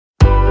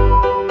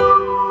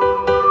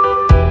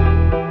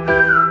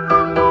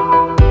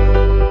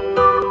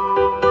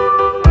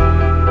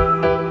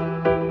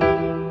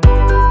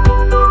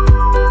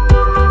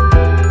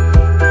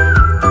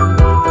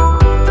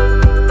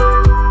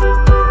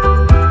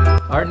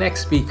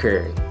next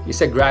speaker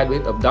is a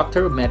graduate of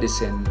Doctor of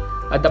Medicine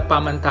at the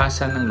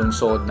Pamantasan ng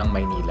Lungsod ng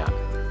Maynila,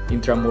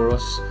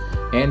 Intramuros,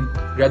 and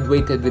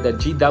graduated with a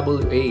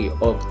GWA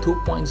of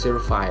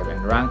 2.05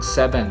 and ranked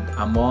 7th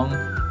among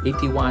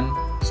 81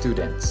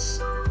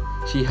 students.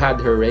 She had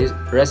her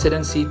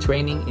residency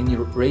training in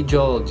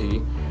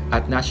radiology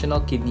at National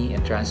Kidney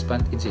and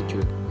Transplant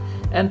Institute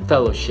and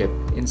fellowship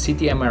in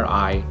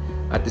CT-MRI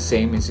at the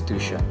same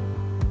institution.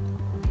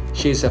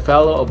 She is a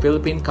fellow of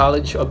Philippine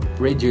College of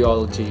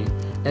Radiology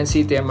and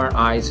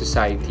CT-MRI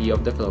Society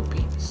of the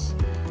Philippines.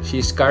 She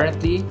is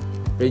currently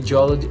a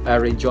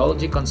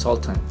radiology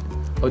consultant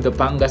of the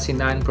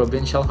Pangasinan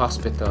Provincial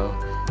Hospital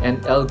and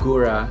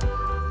Ellguira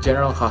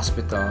General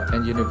Hospital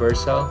and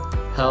Universal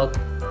Health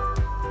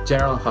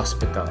General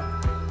Hospital.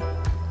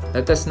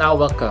 Let us now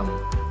welcome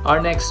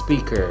our next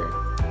speaker,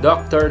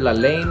 Dr.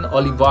 Lalaine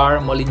Olivar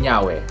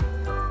Molinyawe.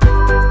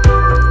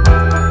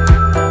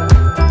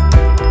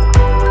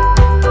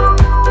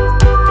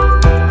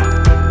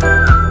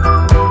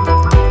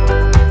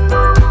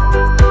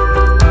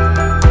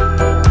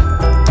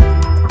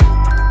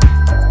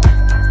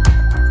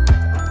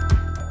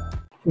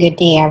 Good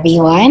day,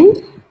 everyone.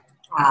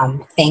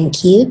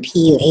 Thank you,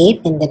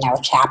 PU8 Mindanao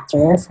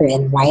chapter, for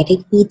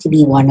inviting me to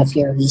be one of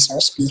your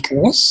resource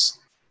speakers.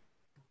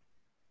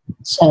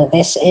 So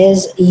this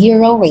is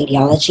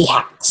Uro-Radiology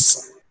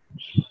Hacks.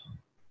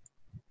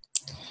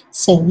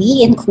 So we,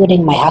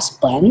 including my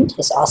husband,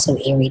 who's also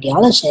a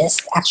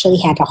radiologist,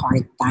 actually had a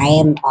hard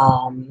time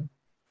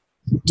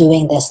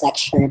doing this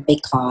lecture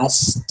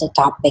because the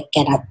topic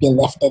cannot be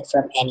lifted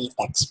from any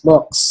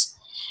textbooks.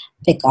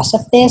 Because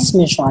of this,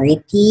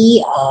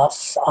 majority of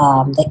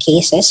the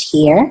cases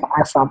here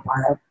are from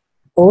our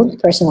own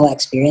personal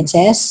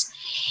experiences,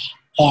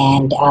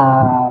 and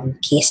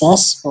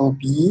cases will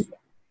be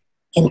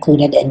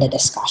included in the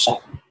discussion.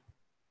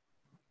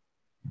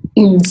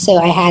 So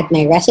I had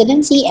my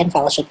residency and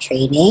fellowship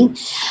training,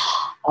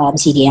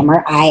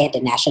 CT-MRI at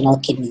the National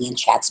Kidney and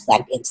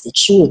Transplant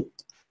Institute.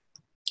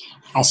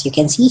 As you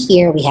can see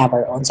here, we have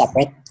our own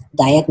separate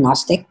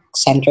diagnostic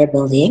center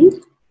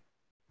building.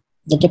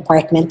 The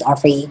Department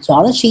of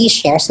Radiology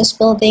shares this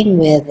building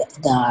with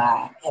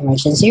the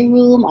emergency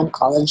room,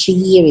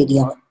 oncology,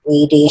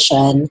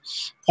 radiation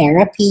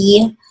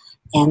therapy,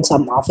 and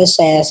some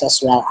offices,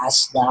 as well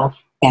as the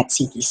PET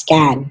CT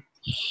scan.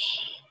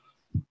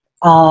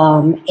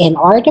 In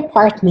our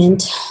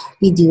department,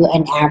 we do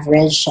an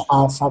average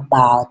of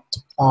about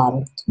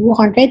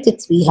 200 to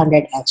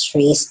 300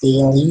 x-rays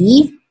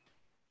daily,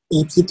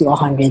 80 to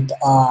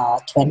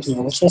 120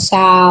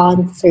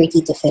 ultrasound,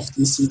 30 to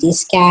 50 CT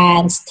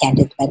scans, 10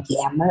 to 20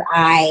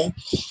 MRI,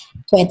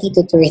 20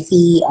 to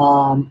 30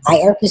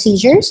 IR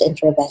procedures,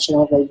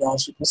 interventional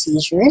radiology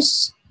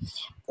procedures.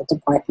 The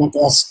department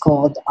is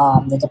called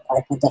the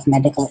Department of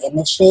Medical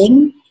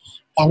Imaging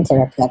and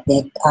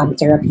Therapeutic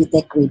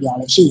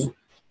Radiology.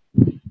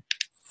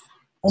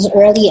 As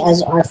early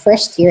as our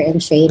first year in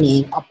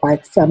training,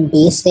 apart from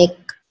basic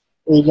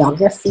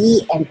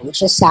radiography and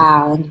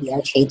ultrasound, we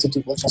are trained to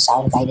do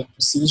ultrasound-guided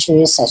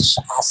procedures such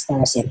as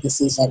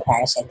thoracentesis and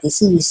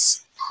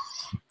paracentesis.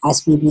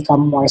 As we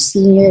become more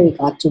senior, we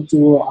got to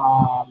do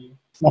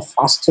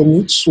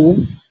nephrostomy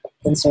tube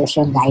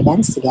insertion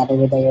guidance together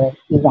with the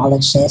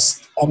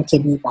urologist and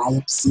kidney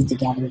biopsy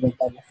together with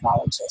the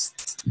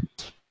nephrologist.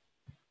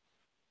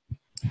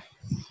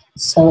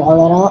 So a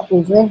little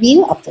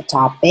overview of the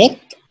topic,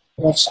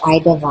 which I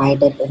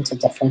divided into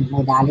different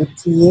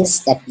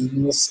modalities that we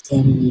use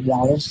in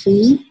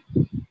radiology.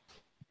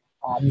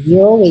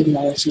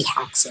 Uro-Radiology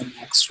Hacks in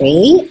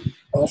X-ray,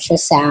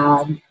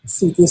 ultrasound,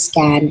 CT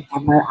scan,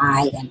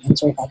 MRI, and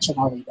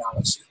interventional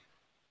radiology.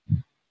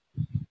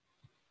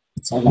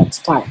 So let's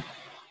start.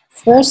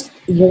 First,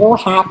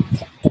 Uro-Hack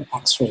in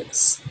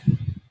X-rays.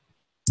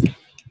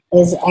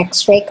 Is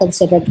X-ray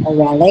considered a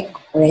relic,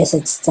 or is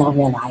it still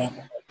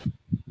reliable?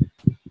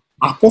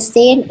 At this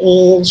day and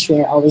age,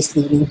 we're always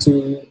leaning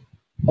to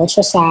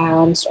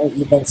ultrasounds or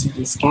even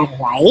CT scan,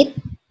 right?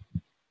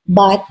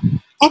 But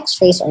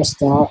X-rays are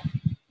still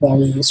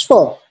very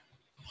useful.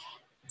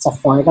 It's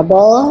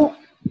affordable,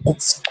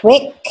 it's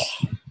quick,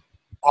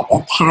 and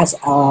it has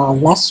a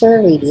lesser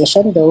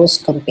radiation dose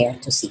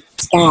compared to CT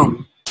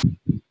scan.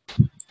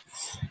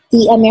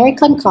 The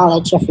American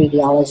College of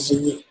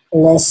Radiology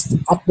lists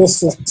at least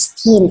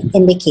 16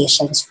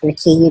 indications for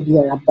KUB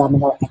or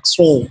abdominal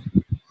X-ray.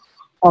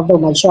 Although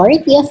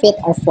majority of it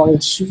are for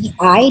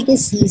GI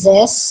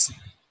diseases,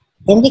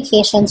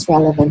 indications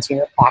relevant to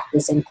your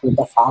practice include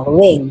the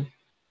following.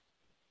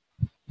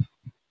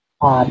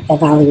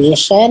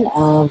 Evaluation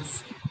and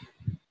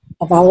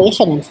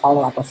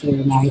follow-up of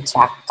urinary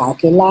tract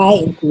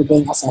calculi,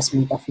 including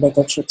assessment of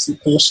lithotripsy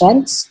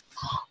patients,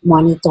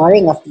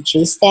 monitoring of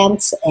DJ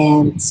stents,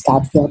 and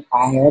scout field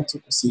prior to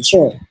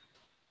procedure.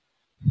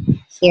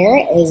 Here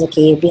is a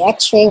KUB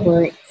X-ray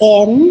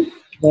wherein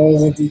there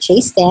is a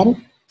DJ stent,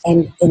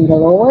 and in the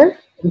lower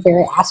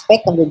inferior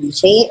aspect of the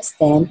DJ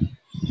stent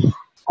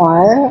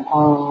are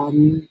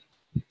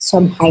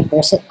some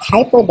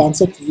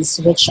hyperdensities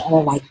which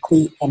are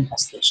likely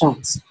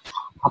incrustations.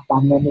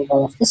 Upon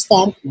removal of the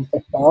stent,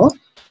 multiple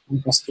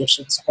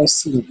incrustations are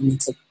seen in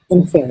its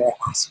inferior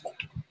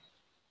aspect.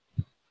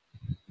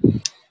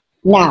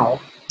 Now,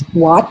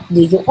 what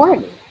do you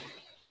order?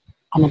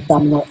 An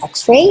abdominal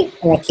X-ray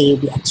or a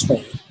KUB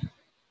X-ray?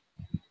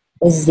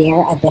 Is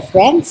there a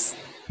difference?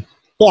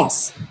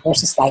 Yes,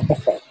 there's a slight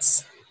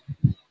difference.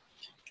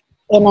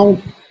 In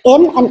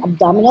an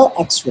abdominal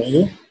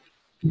X-ray,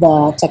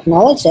 the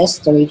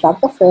technologist, the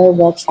radiographer,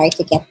 will try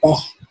to get the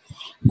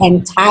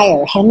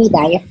entire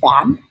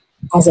hemidiaphragm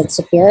as its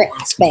superior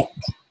aspect.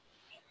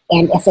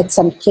 And if it's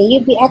some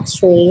KUB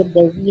X-ray,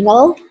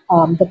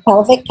 the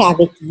pelvic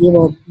cavity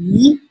will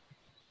be,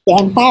 the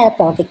entire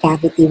pelvic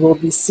cavity will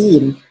be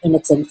seen in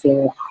its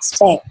inferior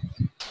aspect.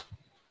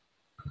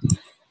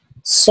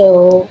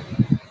 So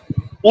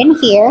in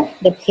here,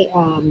 the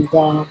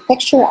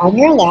picture on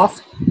your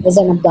left is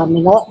an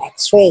abdominal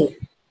X-ray.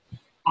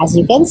 As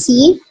you can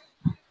see,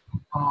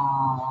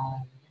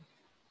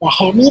 the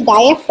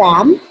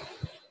hemidiaphragm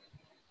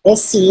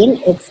is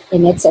seen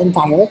in its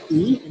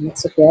entirety, in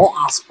its superior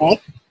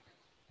aspect.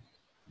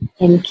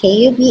 In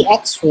KUB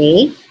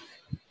X-ray,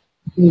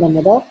 in the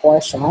middle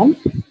portion,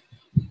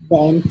 the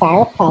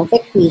entire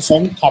pelvic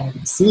region can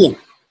be seen.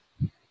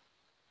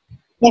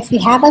 If you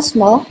have a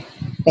small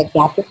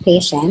pediatric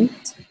patient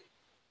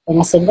in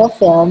a single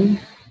film,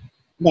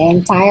 the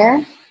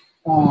entire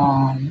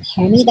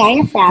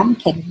hemidiaphragm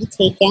can be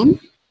taken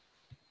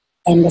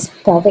and the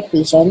pelvic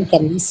region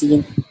can be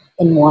seen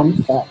in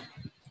one film.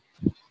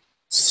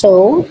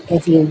 So,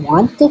 if you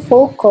want to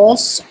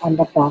focus on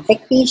the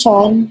pelvic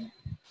region,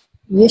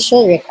 you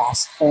should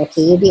request for a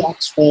KUB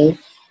X-ray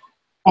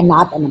and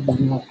not an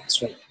abdominal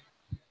X-ray.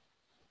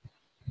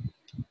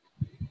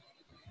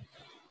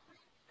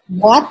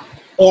 What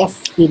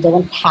if you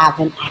don't have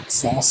an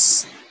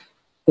access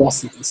to a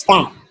CT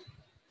scan?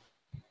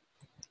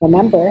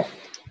 Remember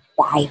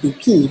the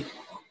IVP,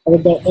 or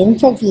the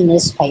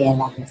intravenous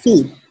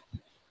pyelography.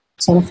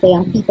 Some of the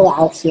young people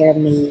out here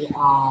may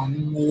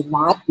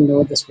not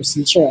know this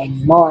procedure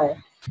anymore.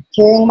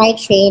 During my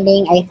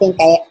training, I think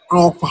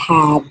I've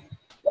had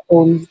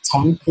only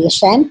 10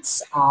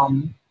 patients.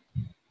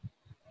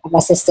 I've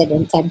assisted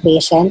in 10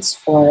 patients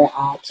for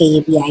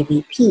KUB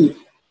IVP.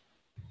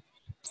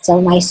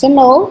 So nice to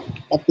know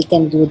that we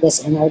can do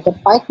this in our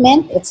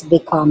department. It's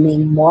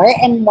becoming more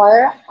and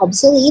more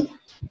obsolete.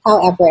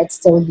 However, it's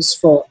still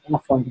useful and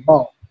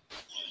affordable.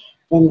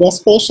 In this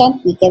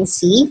patient, we can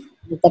see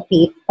that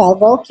the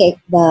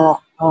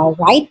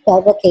right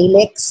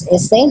pelvocalyx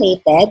is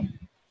dilated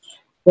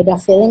with a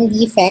filling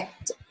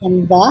defect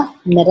in the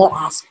middle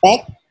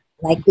aspect,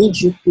 likely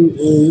due to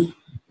a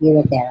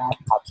urothelial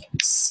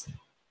calculus.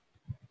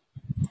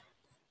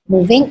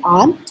 Moving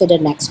on to the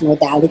next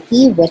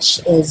modality, which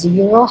is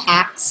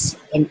Uro-Hacks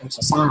in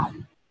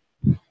ultrasound.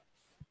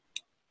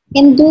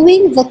 In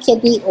doing the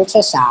kidney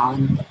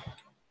ultrasound,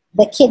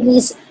 the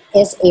kidneys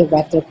is a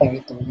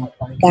retroperitoneal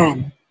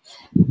organ.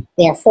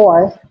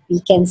 Therefore,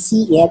 we can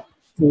see it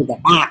through the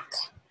back.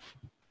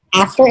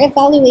 After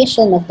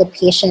evaluation of the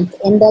patient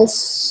in the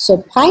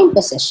supine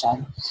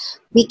position,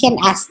 we can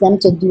ask them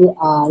to do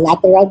a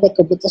lateral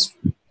decubitus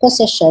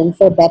position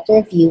for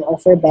better view or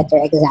for better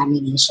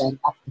examination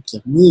of the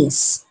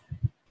kidneys.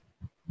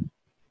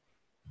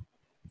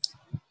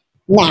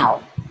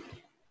 Now,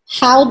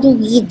 how do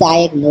we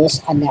diagnose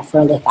a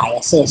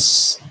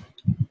nephrolithiasis?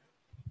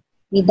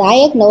 We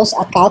diagnose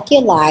a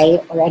calculi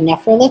or a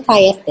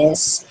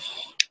nephrolithiasis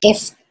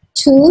if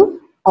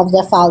two of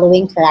the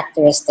following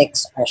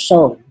characteristics are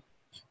shown.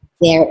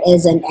 There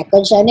is an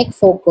echogenic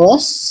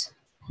focus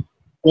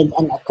with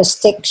an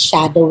acoustic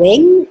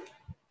shadowing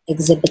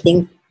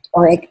exhibiting,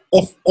 or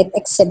if it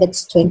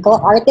exhibits twinkle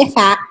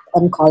artifact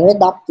on color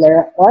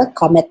Doppler or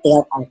comet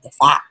tail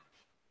artifact.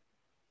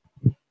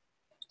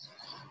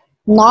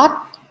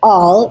 Not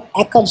all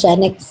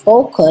echogenic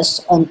focus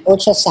on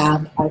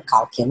ultrasound are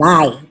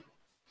calculi.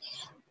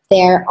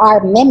 There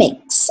are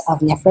mimics of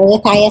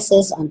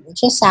nephrolithiasis on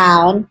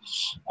ultrasound,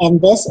 and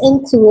this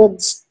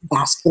includes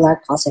vascular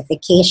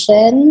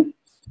calcification,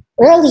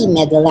 early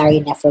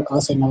medullary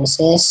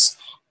nephrocalcinosis,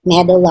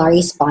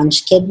 medullary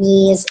sponge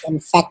kidneys,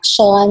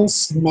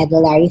 infections,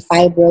 medullary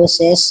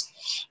fibrosis,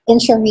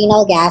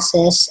 intrarenal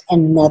gases,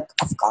 and milk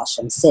of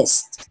calcium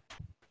cyst.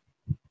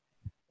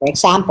 For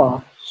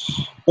example,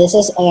 this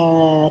is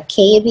a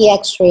KUB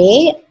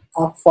X-ray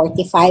of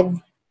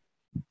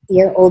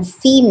 45-year-old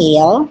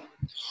female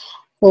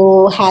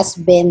who has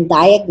been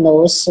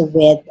diagnosed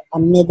with a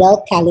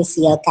middle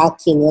calyceal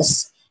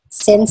calculus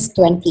since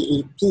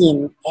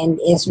 2018 and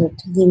is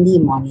routinely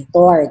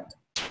monitored.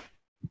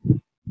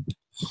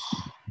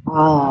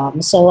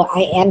 So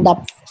I ended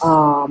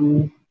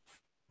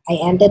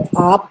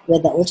up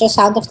with the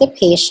ultrasound of the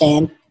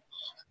patient,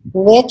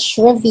 which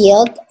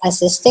revealed a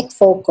cystic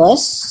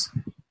focus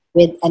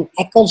with an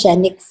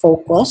echogenic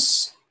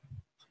focus.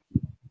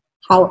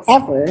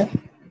 However,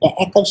 the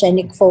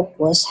echogenic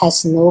focus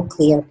has no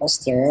clear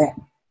posterior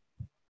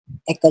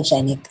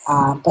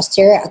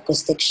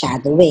acoustic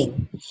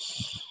shadowing.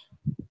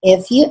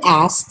 If you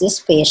ask this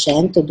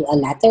patient to do a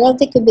lateral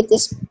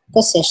decubitus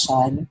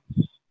position,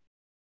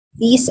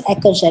 this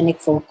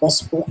echogenic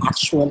focus will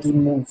actually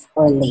move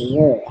or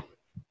layer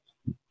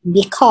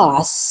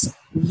because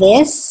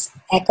this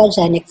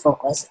echogenic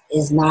focus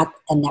is not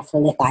a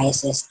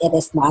nephrolithiasis, it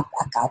is not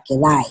a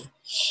calculi,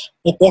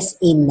 it is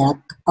a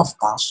milk of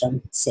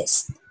calcium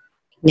cyst.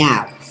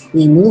 Now,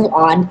 we move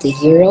on to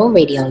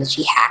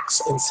Uro-Radiology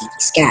Hacks in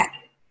CT scan.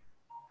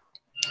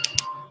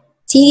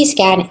 CT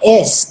scan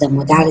is the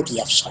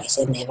modality of choice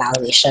in the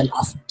evaluation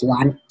of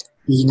blunt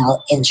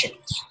renal injury.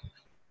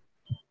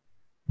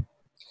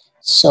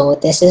 So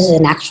this is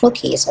an actual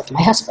case of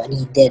my husband.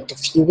 He did a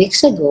few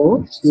weeks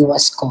ago. He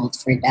was called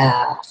for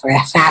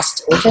a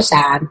fast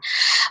ultrasound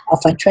of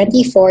a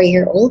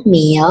 24-year-old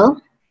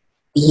male,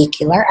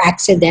 vehicular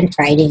accident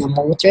riding a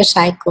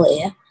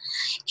motorcycle,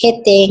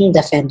 hitting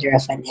the fender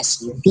of an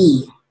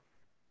SUV.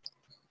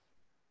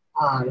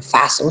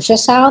 Fast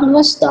ultrasound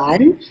was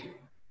done.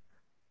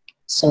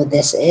 So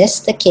this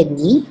is the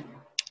kidney.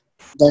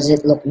 Does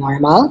it look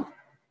normal?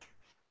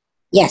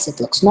 Yes, it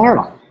looks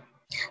normal.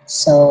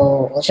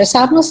 So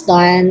ultrasound was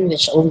done,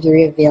 which only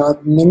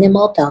revealed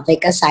minimal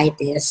pelvic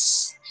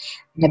ascites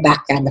in the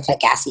background of a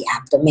gassy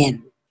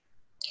abdomen.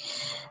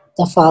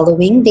 The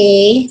following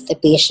day, the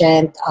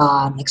patient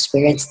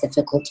experienced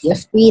difficulty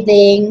of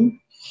breathing.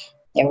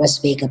 There was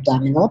vague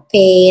abdominal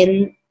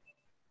pain.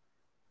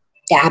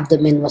 The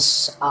abdomen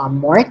was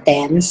more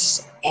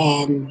tense,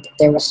 and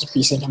there was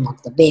decreasing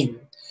hemoglobin.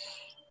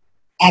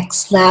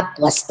 X-lap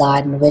was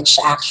done, which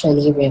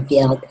actually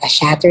revealed a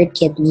shattered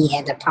kidney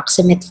and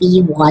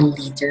approximately 1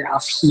 liter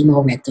of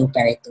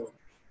hemorrhodoperitoneum.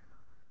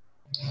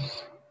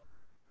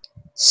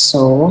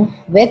 So,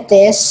 with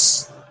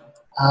this,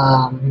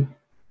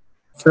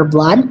 for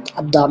blunt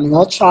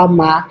abdominal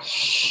trauma,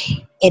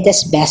 it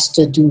is best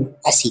to do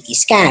a CT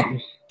scan.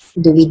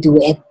 Do we do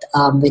it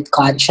with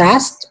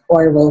contrast,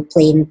 or will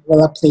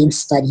a plain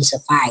study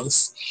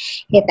suffice?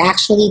 It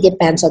actually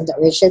depends on the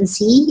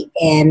urgency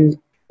and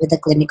with the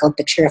clinical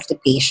picture of the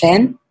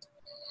patient.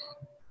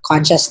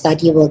 Contrast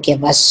study will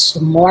give us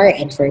more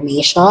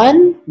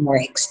information, more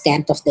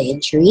extent of the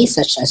injury,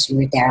 such as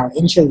ureteral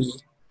injury.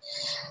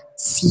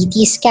 CT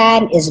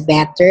scan is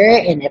better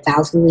in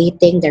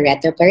evaluating the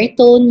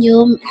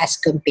retroperitoneum as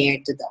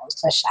compared to the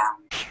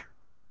ultrasound.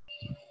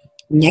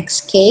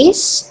 Next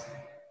case,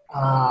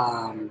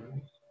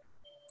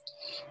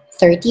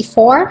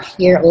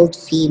 34-year-old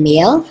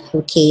female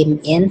who came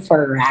in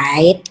for a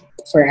right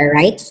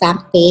flank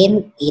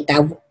pain,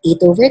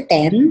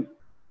 8/10.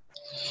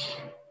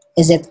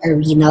 Is it a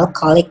renal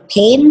colic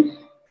pain?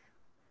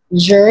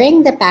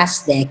 During the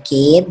past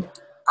decade,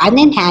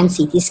 unenhanced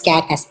CT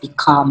scan has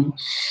become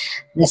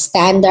the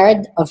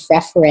standard of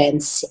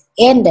reference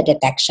in the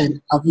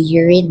detection of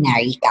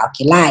urinary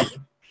calculi.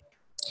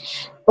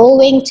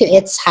 Owing to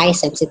its high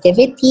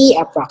sensitivity,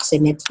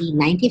 approximately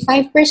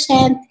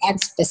 95%,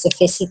 and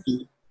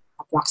specificity,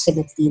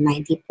 approximately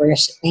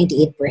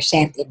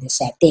 98% in the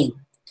setting.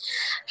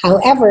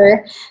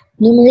 However,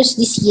 numerous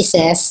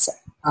diseases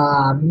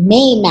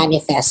may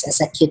manifest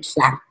as acute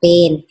flank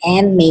pain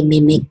and may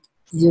mimic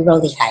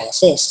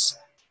urolithiasis.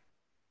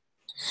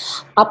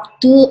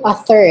 Up to a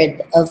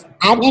third of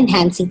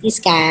unenhanced CT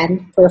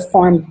scan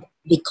performed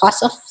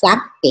because of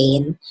flank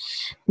pain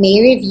may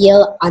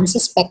reveal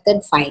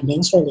unsuspected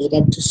findings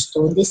related to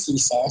stone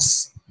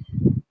diseases,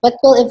 but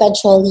will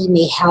eventually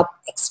may help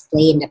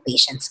explain the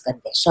patient's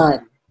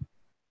condition.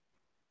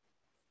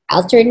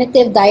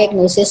 Alternative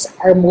diagnoses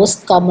are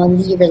most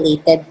commonly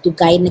related to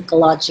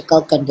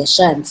gynecological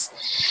conditions,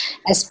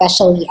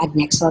 especially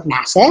adnexal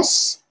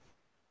masses,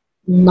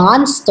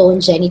 non-stone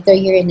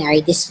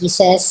genitourinary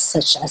diseases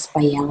such as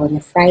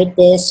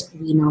pyelonephritis,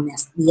 renal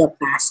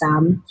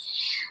neoplasm,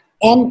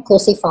 and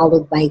closely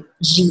followed by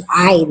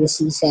GI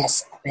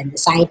diseases,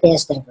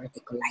 appendicitis,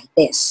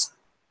 diverticulitis.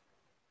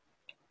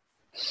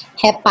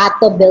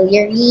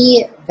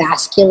 Hepatobiliary,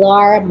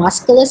 vascular,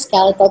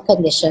 musculoskeletal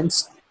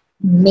conditions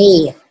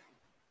may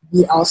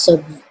also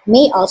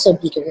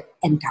be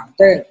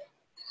encountered.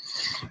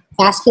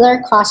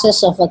 Vascular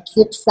causes of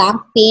acute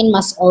flank pain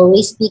must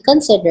always be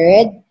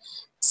considered,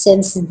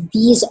 since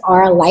these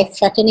are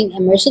life-threatening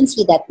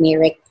emergency that may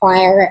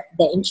require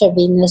the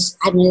intravenous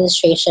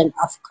administration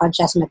of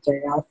contrast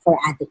material for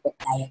adequate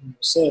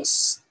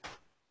diagnosis.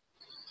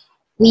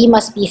 We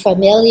must be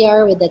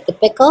familiar with the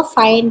typical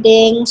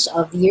findings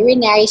of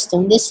urinary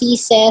stone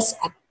diseases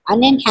at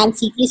unenhanced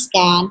CT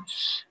scan,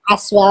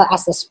 as well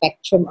as the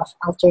spectrum of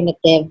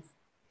alternative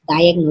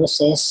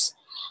diagnosis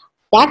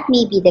that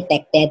may be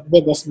detected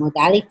with this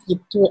modality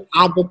to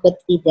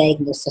adequately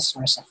diagnose the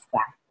source of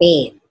flank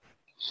pain.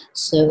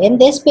 So in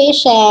this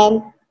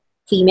patient,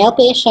 female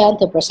patient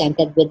who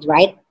presented with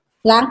right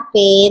flank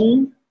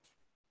pain,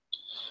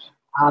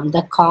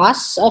 the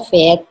cause of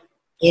it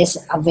is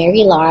a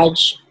very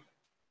large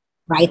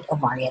right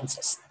ovarian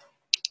cyst.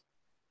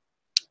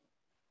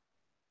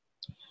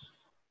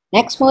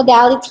 Next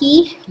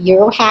modality,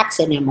 Uro-Hacks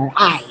and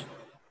MRI.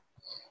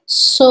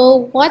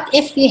 So what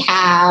if we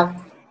have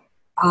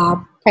a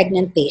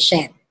pregnant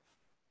patient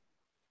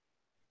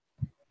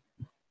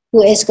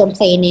who is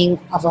complaining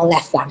of a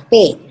left flank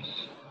pain?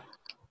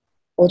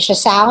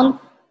 Ultrasound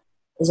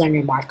is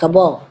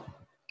unremarkable.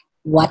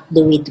 What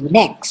do we do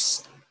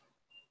next?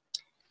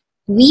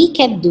 We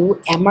can do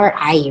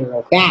MRI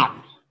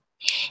urogram.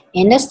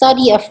 In the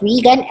study of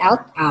Regan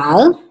et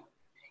al.,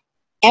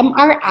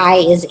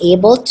 MRI is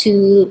able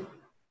to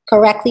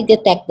correctly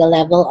detect the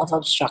level of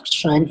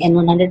obstruction in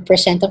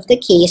 100% of the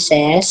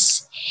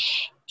cases,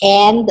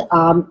 and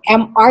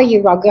MR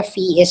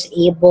urography is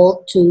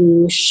able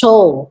to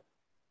show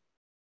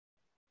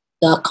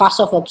the cause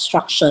of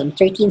obstruction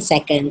 13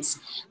 seconds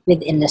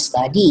within the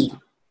study.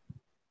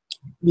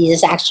 This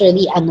is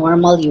actually a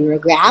normal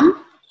urogram.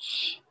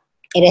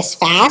 It is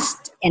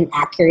fast and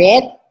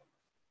accurate.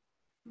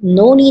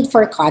 No need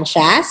for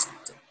contrast.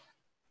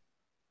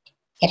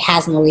 It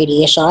has no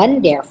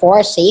radiation,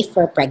 therefore safe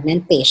for a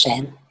pregnant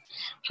patient.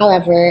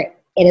 However,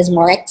 it is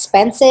more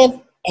expensive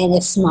and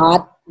it's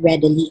not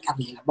readily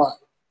available.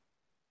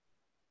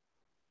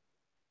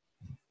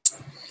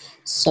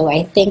 So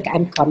I think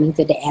I'm coming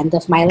to the end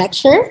of my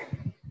lecture.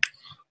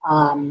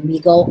 We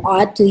go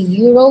on to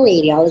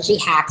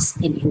Uro-Radiology Hacks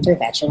in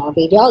Interventional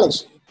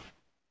Radiology.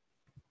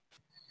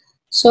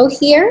 So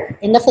here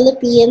in the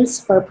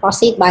Philippines, for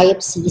prostate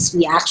biopsies,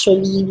 we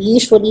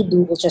usually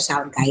do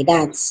ultrasound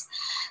guidance,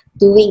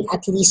 doing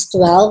at least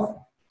 12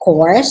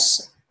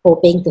 cores,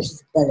 hoping to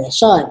hit the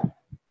lesion.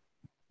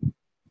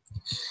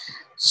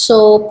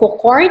 So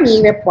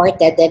Pokorny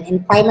reported that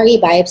in primary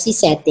biopsy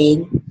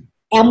setting,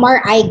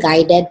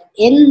 MRI-guided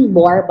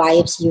in-bore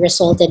biopsy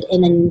resulted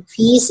in an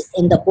increase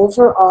in the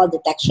overall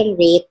detection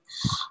rate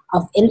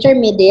of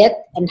intermediate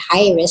and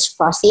high-risk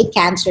prostate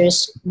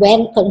cancers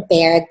when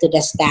compared to the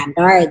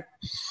standard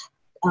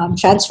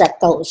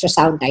transrectal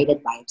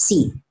ultrasound-guided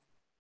biopsy.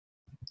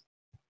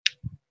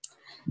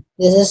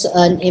 This is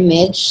an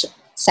image,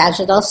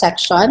 sagittal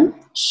section,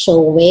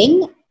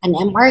 showing an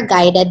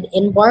MR-guided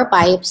in-bore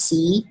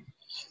biopsy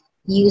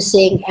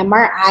using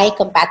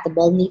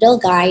MRI-compatible needle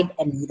guide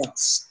and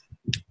needles.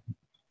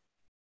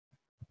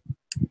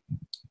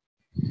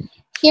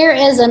 Here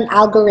is an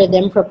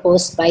algorithm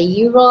proposed by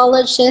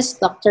urologist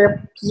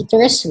Dr.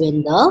 Peter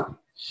Swindle.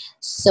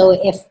 So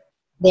if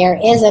there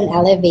is an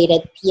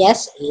elevated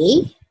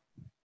PSA, it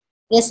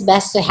is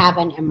best to have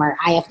an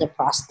MRI of the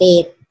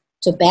prostate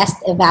to best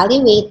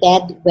evaluate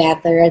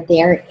whether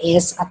there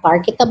is a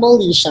targetable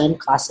lesion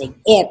causing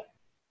it.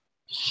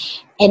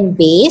 And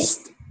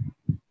based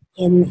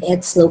in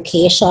its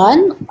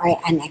location or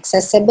an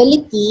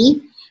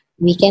accessibility,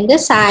 we can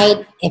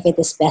decide if it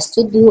is best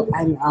to do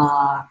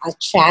a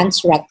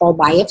transrectal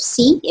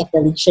biopsy if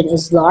the lesion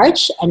is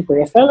large and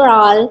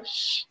peripheral,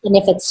 and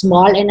if it's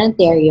small and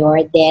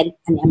anterior, then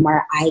an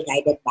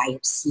MRI-guided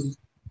biopsy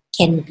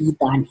can be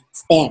done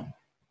instead.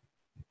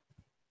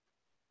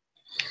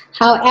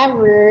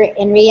 However,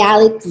 in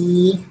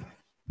reality,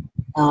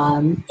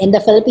 in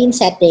the Philippine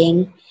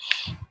setting,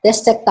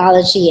 this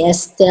technology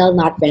is still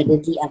not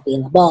readily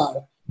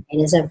available. It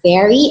is a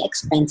very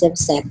expensive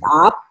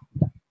setup.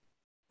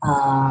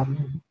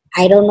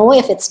 I don't know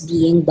if it's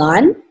being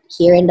done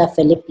here in the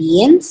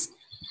Philippines.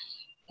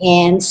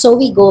 And so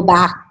we go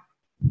back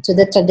to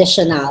the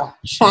traditional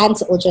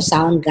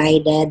trans-ultrasound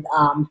guided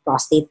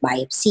prostate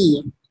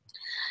biopsy.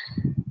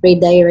 With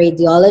the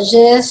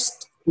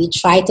radiologist, we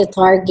try to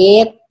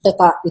target the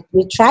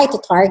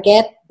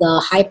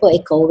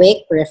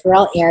hypoechoic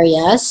peripheral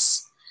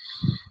areas.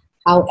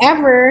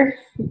 However,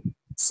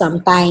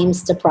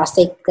 sometimes the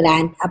prostate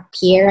gland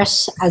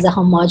appears as a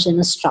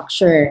homogeneous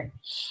structure,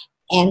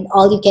 and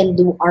all you can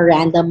do are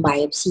random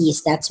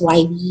biopsies. That's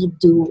why we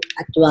do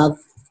a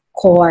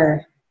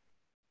 12-core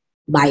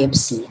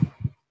biopsy.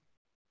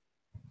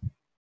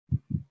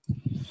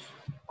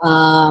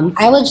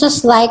 I would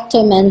just like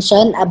to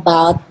mention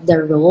about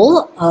the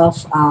role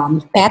of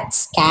PET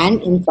scan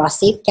in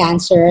prostate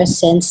cancer,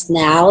 since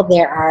now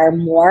there are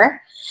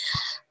more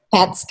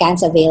PET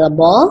scans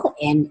available,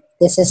 and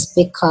this is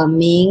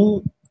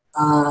becoming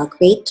a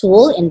great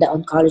tool in the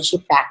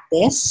oncology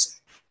practice.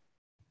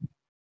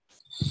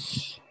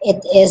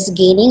 It is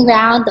gaining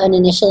ground on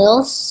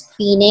initial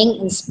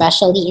screening,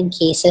 especially in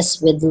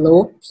cases with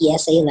low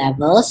PSA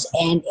levels,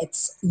 and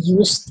it's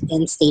used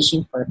in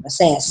staging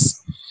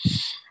purposes.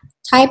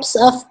 Types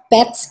of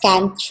PET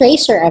scan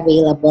tracer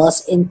available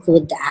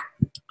include the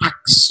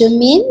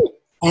Axumin,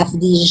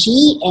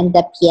 FDG, and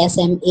the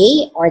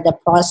PSMA, or the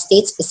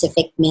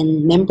prostate-specific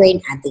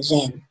membrane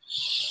antigen.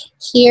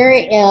 Here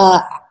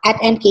at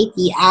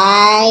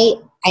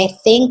NKTI, I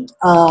think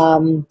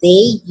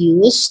they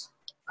used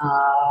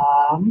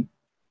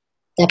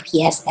the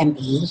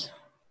PSMA,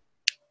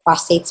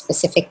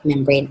 prostate-specific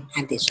membrane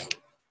antigen.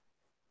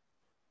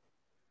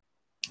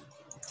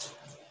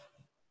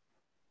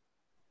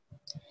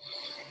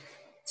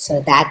 So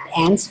that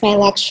ends my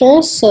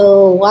lecture.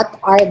 So what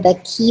are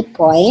the key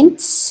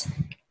points?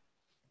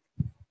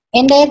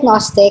 In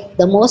diagnostic,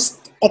 the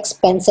most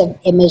expensive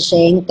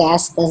imaging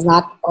test does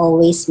not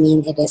always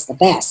mean it is the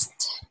best.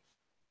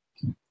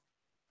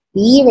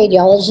 We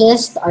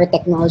radiologists are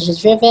technology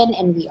driven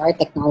and we are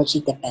technology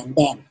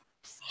dependent.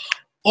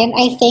 And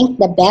I think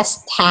the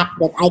best hack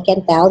that I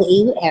can tell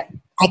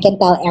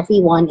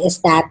everyone is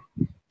that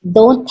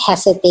don't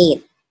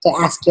hesitate to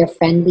ask your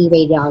friendly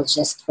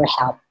radiologist for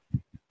help.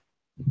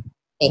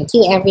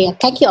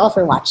 Thank you all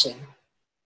for watching.